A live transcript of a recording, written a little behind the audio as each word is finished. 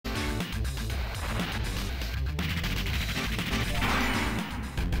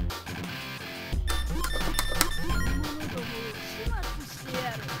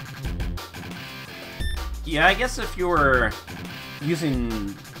Yeah, I guess if you were using...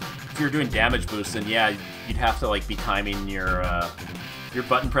 If you were doing damage boosts, then yeah, you'd have to like be timing your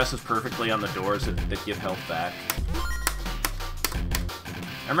button presses perfectly on the doors that give health back.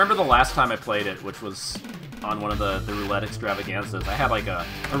 I remember the last time I played it, which was on one of the roulette extravaganzas, I had like a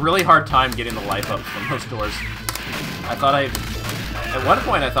really hard time getting the life up from those doors. At one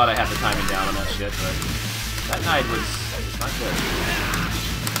point I thought I had the timing down on that shit, but that night was not good.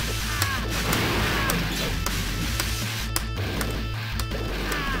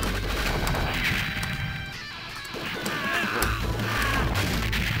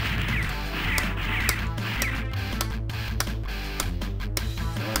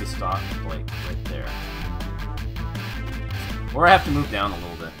 Stop, like, right there. Or I have to move down a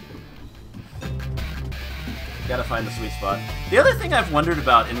little bit. Gotta find the sweet spot. The other thing I've wondered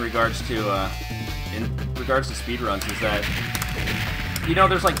about in regards to speedruns is that, you know,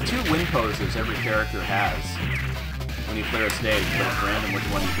 there's like 2 win poses every character has when you clear a stage, but it's random which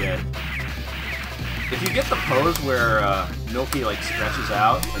one you get. If you get the pose where Milky like stretches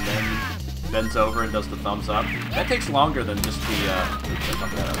out and then bends over and does the thumbs up, that takes longer than just the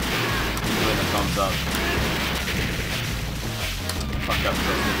fuck that up. Doing the thumbs up. Fucked up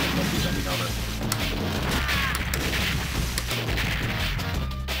so Milky bending over.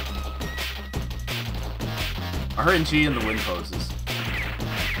 RNG in the win poses.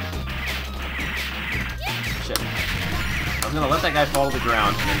 Shit. I was gonna let that guy fall to the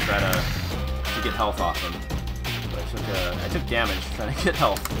ground and then try to get health off him. But I took damage trying to get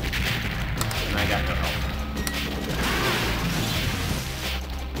health. And I got no health.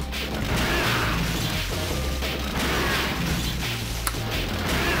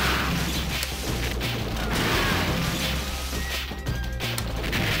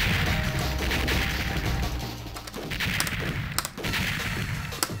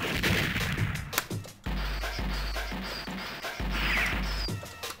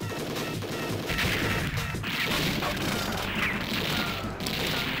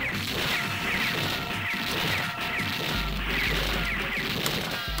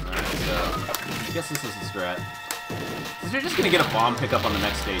 I guess this is the strat. Because you're just gonna get a bomb pickup on the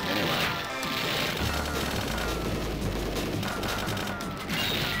next stage anyway.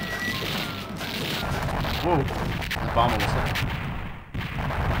 Whoa! The bomb almost hit.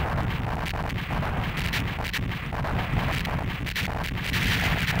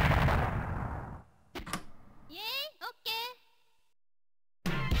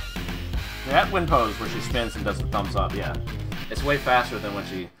 That win pose where she spins and does the thumbs up, yeah. It's way faster than when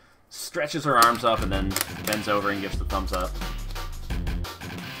she stretches her arms up and then bends over and gives the thumbs up.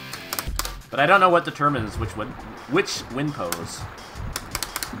 But I don't know what determines which win pose.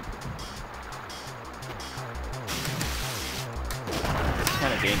 It's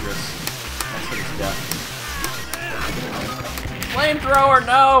kind of dangerous. That's what it's death. Flamethrower,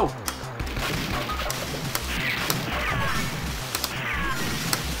 no!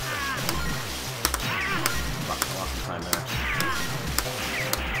 Fuck, I lost some time there.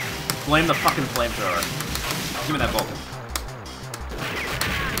 Blame the fucking flamethrower. Give me that Vulcan.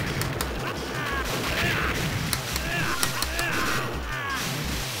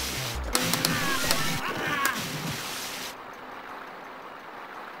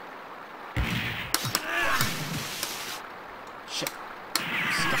 Shit.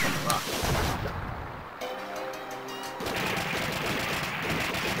 I'm stuck on the rock.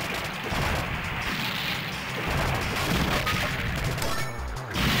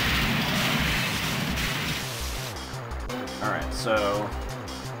 Alright, so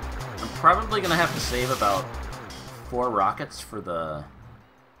I'm probably gonna have to save about 4 rockets for the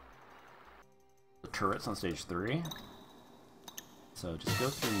turrets on stage 3. So just go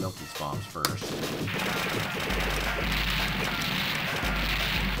through Milky's bombs first.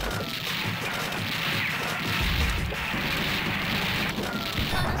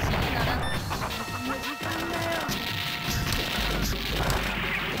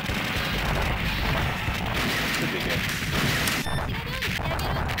 Should be good.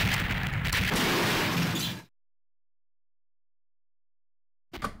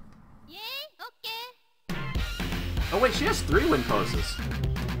 Oh wait, she has 3 win poses.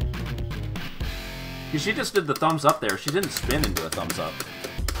 She just did the thumbs up there. She didn't spin into a thumbs up.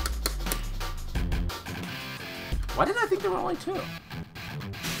 Why did I think there were only 2?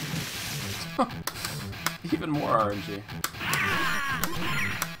 Even more RNG.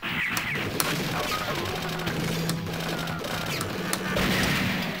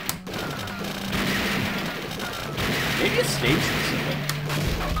 Maybe it's stage specific.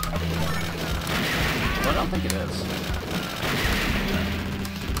 Well, I don't think it is.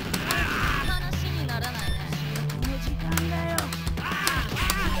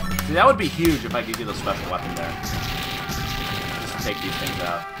 See, that would be huge if I could get a special weapon there. Just to take these things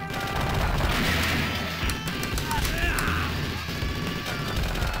out.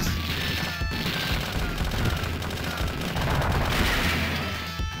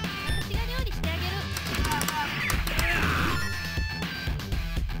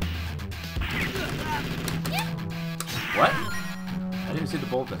 What? I didn't see the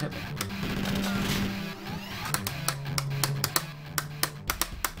bullet that hit me.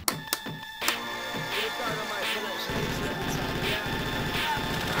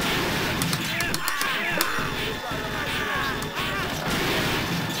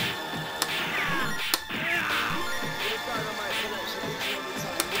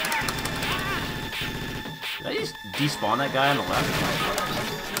 Did I just despawn that guy on the left?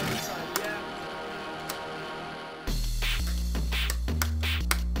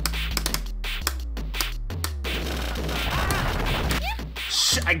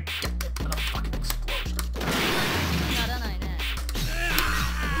 I got a fucking explosion.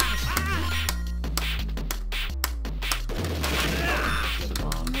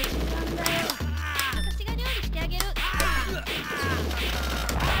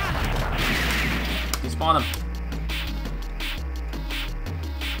 Despawn him.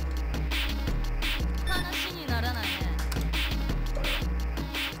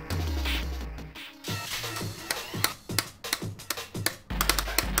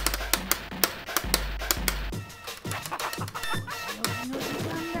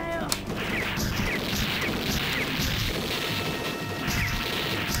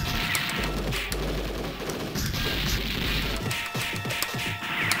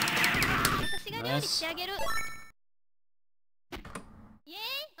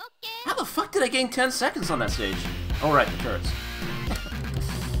 How the fuck did I gain 10 seconds on that stage? Oh right, the turrets.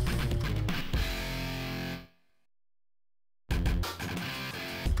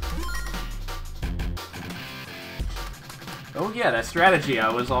 Oh yeah, that strategy I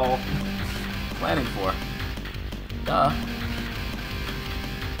was all planning for. Duh.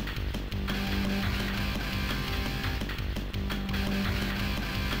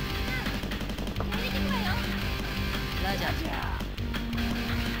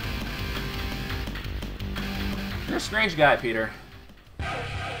 You're a strange guy, Peter. Welcome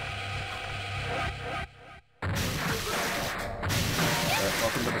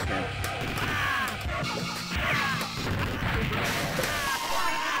to the stream.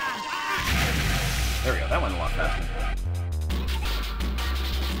 There we go, that went a lot faster.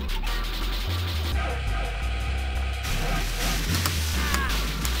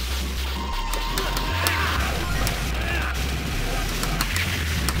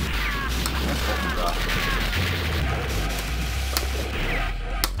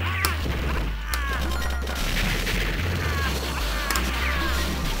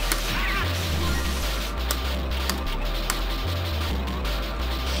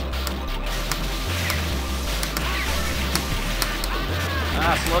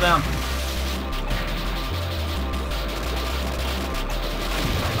 Slow down. I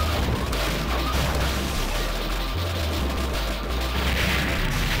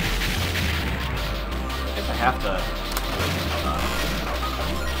guess I have to.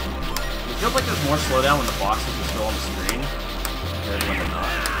 It feels like there's more slowdown when the bosses are still on the screen compared to when they're not.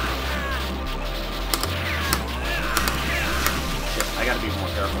 Shit, I gotta be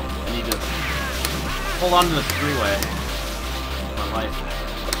more careful. I need to hold on to this three-way. My life.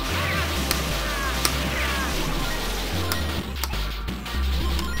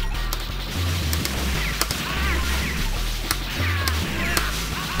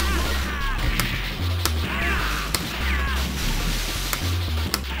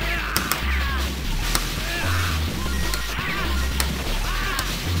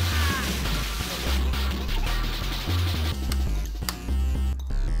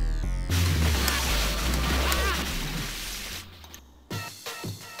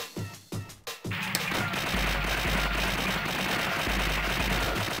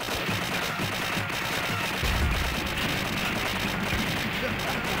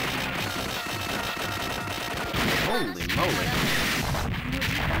 Holy moly.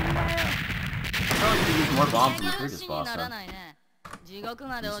 Probably could use more bombs than the previous boss, huh?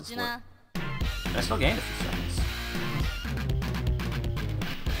 I still gained a few seconds.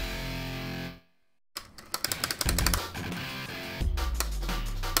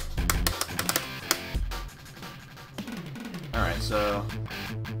 Alright, so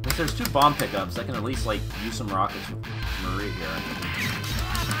if there's two bomb pickups, I can at least, like, use some rockets with Marie here.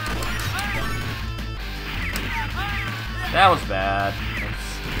 That was bad.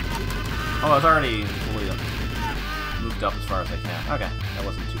 Oh, I was already fully up. moved up as far as I can. Okay, that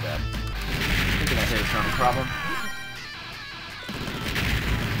wasn't too bad. Thinking that hit is not a problem.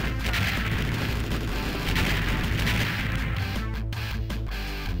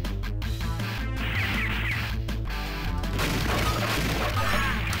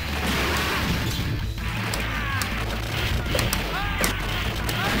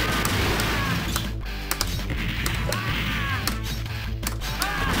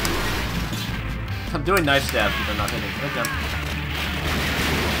 I'm doing knife stabs, but they're not hitting. Good jump.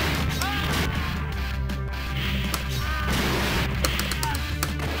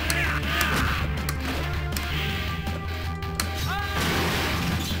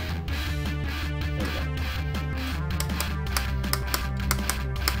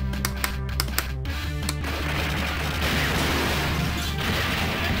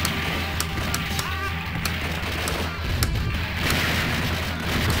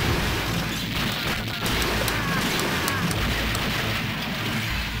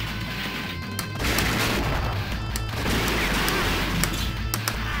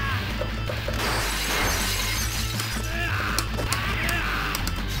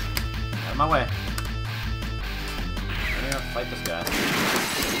 My way. I'm gonna fight this guy.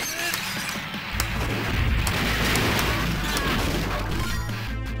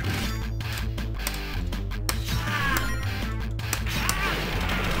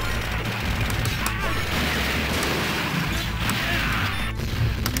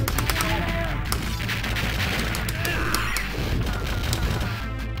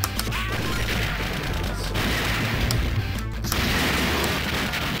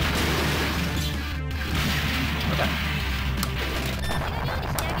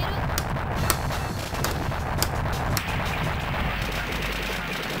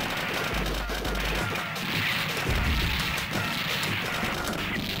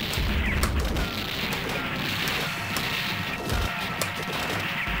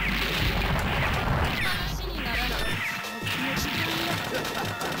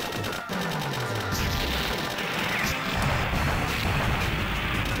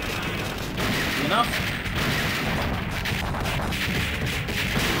 Enough?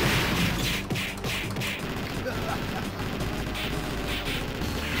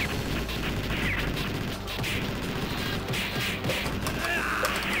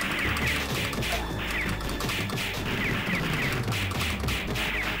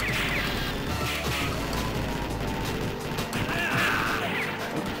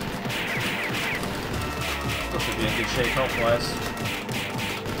 Still should be in good shape health-wise.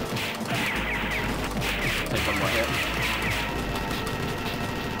 Take one more hit.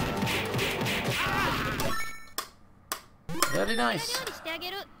 Very nice.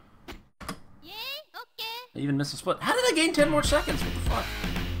 I even missed a split. How did I gain 10 more seconds? What the fuck?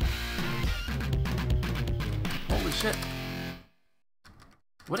 Holy shit.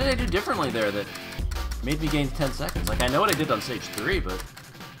 What did I do differently there that made me gain 10 seconds? Like, I know what I did on stage 3, but...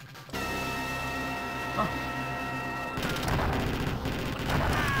 Huh.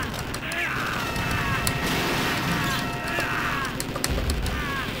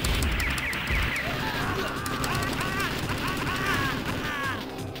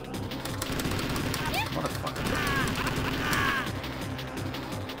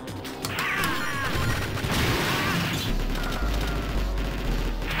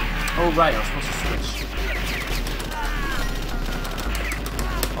 Oh right, I was supposed to switch.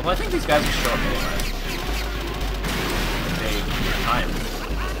 Although I think these guys will show up anyway. If they time.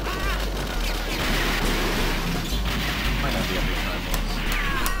 Might not be every time once.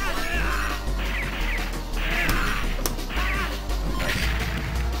 Nice.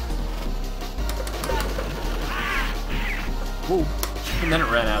 Ooh. And then it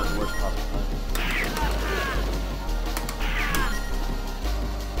ran out at the worst possible time.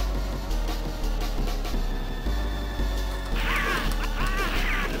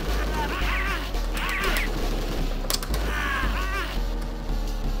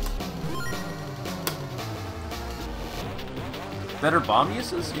 Better bomb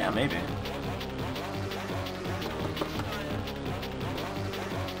uses? Yeah, maybe.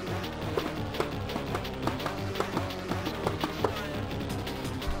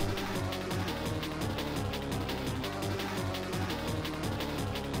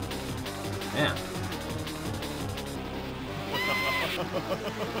 Man.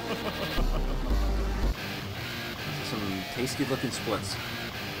 Some tasty looking splits.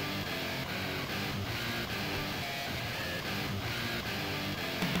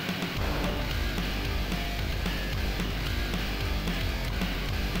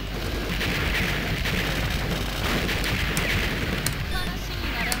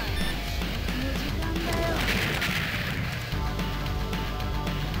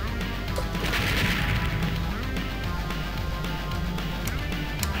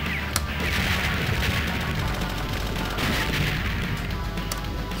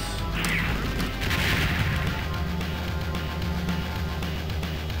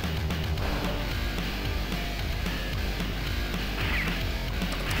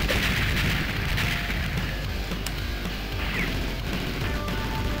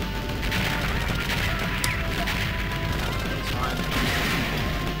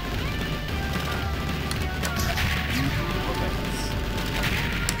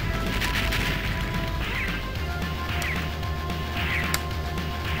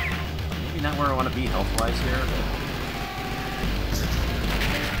 where I want to be health-wise here,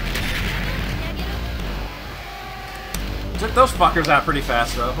 but... Took those fuckers out pretty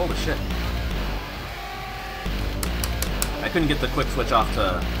fast, though. Holy shit. I couldn't get the quick switch off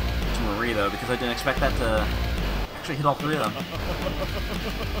to Marie, though, because I didn't expect that to actually hit all three of them.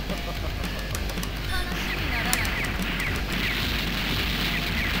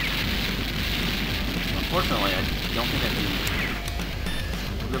 Unfortunately, I don't think I can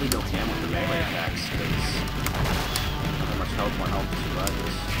really go ham with the melee attacks, because not that much health, more health to survive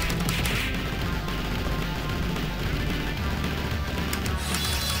this.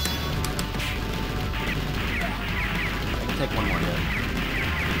 I can take one more hit.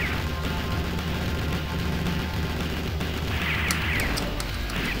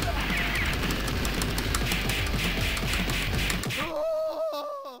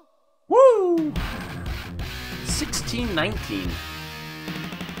 Woo! 16-19.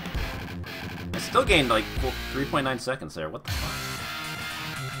 I still gained like 3.9 seconds there. What the fuck?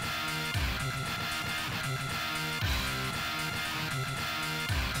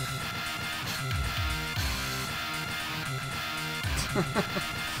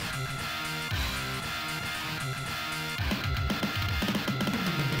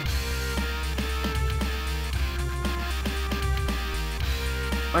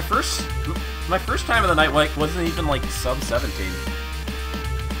 My first time of the night wasn't even like sub 17.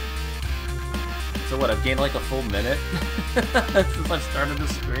 So what? I've gained like a full minute since I've started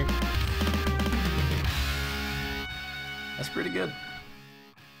this stream. That's pretty good.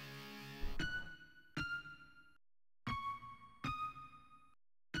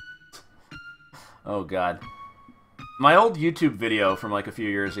 Oh god. My old YouTube video from like a few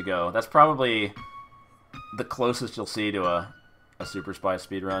years ago, that's probably the closest you'll see to a Super Spy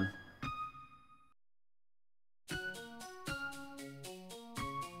speedrun.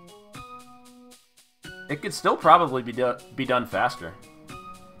 It could still probably be done faster.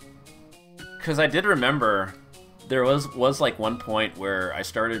 Because I did remember there was like one point where I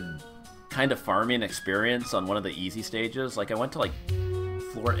started kind of farming experience on one of the easy stages. Like I went to like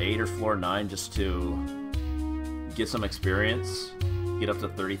floor 8 or floor 9 just to get some experience, get up to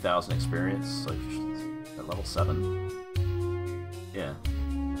 30,000 experience, like at level 7. Yeah,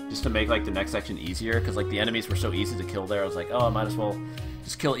 just to make like the next section easier, because like the enemies were so easy to kill there. I was like, oh, I might as well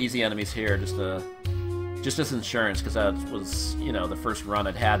just kill easy enemies here, just as insurance, because that was, you know, the first run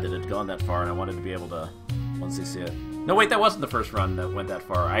I'd had that had gone that far, and I wanted to be able to once they see it. No, wait, that wasn't the first run that went that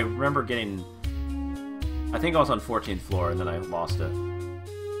far. I remember getting, I think I was on 14th floor, and then I lost it.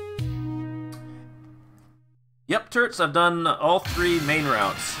 Yep, Turts, I've done all 3 main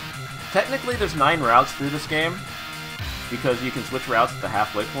routes. Technically, there's 9 routes through this game, because you can switch routes at the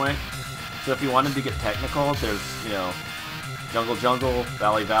halfway point. So if you wanted to get technical, there's, you know, jungle, jungle,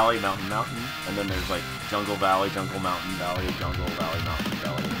 valley, valley, mountain, mountain, and then there's like jungle, valley, jungle, mountain, valley, jungle, valley, mountain,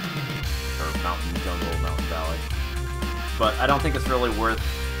 valley, or mountain, jungle, mountain, valley. But I don't think it's really worth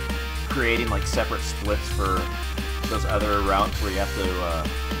creating like separate splits for those other routes where you have to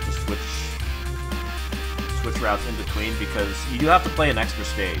switch routes in between, because you do have to play an extra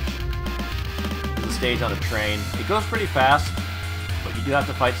stage. There's a stage on a train. It goes pretty fast, but you do have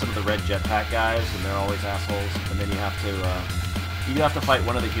to fight some of the red jetpack guys, and they're always assholes. And then you have to fight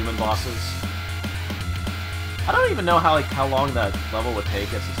one of the human bosses. I don't even know how long that level would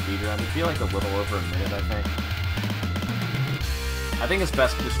take as a speedrun. It'd be like a little over a minute, I think. I think it's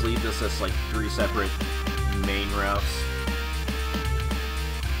best to just leave this as like 3 separate main routes.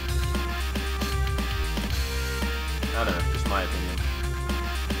 I don't know, just my opinion.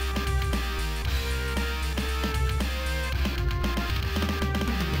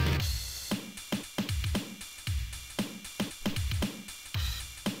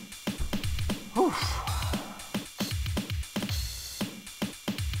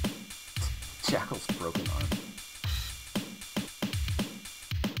 Jackal's broken arm.